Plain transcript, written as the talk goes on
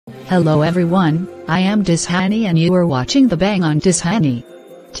Hello everyone, I am Dishani and you are watching the Bang on Dishani.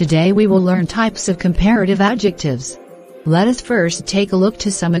 Today we will learn types of comparative adjectives. Let us first take a look to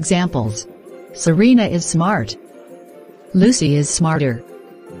some examples. Serena is smart. Lucy is smarter.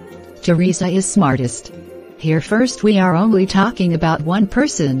 Teresa is smartest. Here first we are only talking about one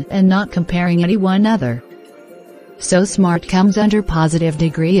person and not comparing any one other. So smart comes under positive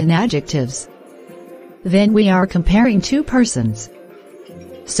degree in adjectives. Then we are comparing two persons.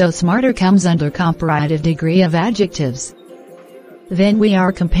 So smarter comes under comparative degree of adjectives. Then we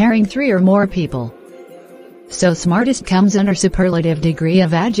are comparing three or more people. So smartest comes under superlative degree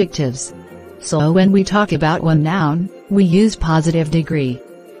of adjectives. So when we talk about one noun, we use positive degree.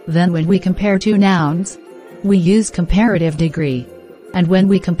 Then when we compare two nouns, we use comparative degree. And when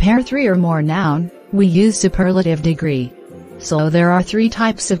we compare three or more noun, we use superlative degree. So there are three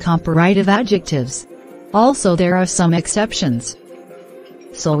types of comparative adjectives. Also there are some exceptions.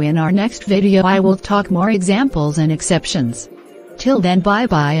 So in our next video I will talk more examples and exceptions. Till then, bye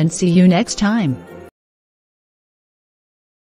bye and see you next time.